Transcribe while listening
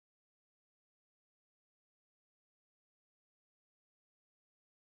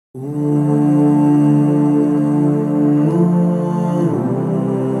My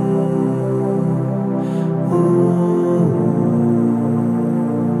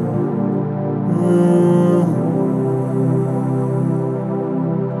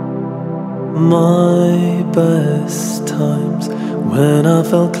best times when I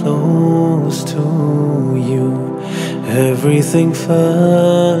felt close to you, everything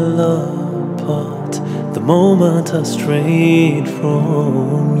fell apart the moment I strayed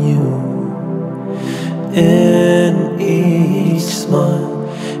from you. In each smile,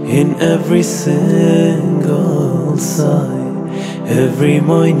 in every single sigh, every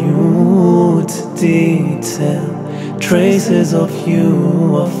minute detail, traces of you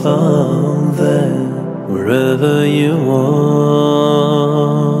I found there. Wherever you are,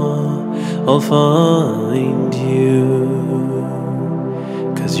 I'll find you,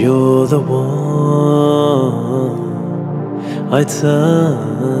 'cause you're the one I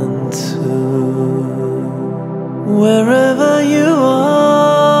turn to. Wherever you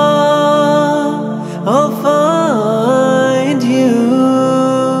are, I'll find you,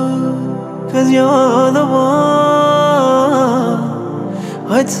 'cause you're the one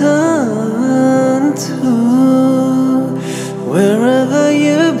I turn to. Wherever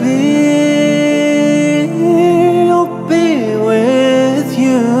you be, I'll be with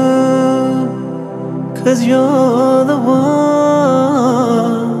you, 'cause you're the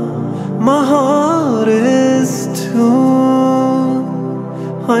one my heart is to.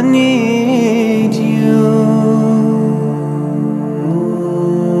 I need you.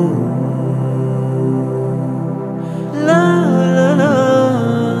 La la la.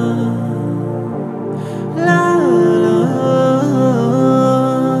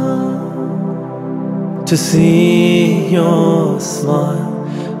 To see your smile,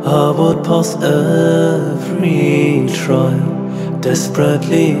 I would pass every trial.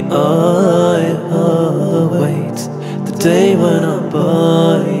 Desperately I await the day when I'm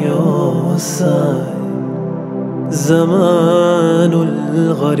by your side. زمان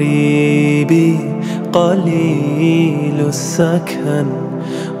الغريب قليل السكن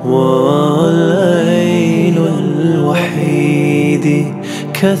والليل الوحيد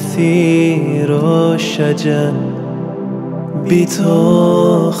كثير الشجن. بی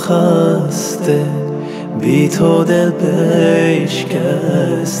تو خسته، بی تو دل بشکسته،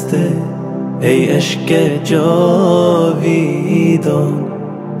 ای عشق جاویدان،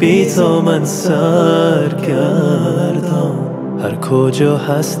 بی تو من سرگردان. هر کجا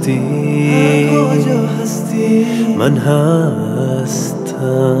هستی من هستم،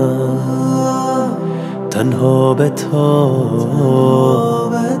 تنها به تو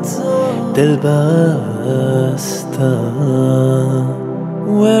دل بستم.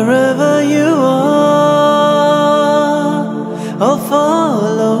 Wherever you are, I'll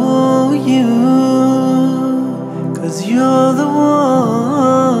follow you, 'cause you're the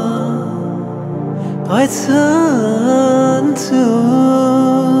one I turn to.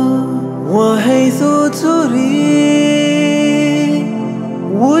 وحيث تريد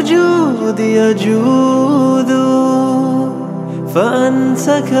وجودي يجود، فأنت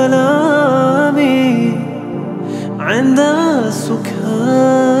كلامي عند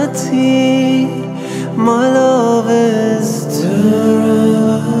سكاتي. My love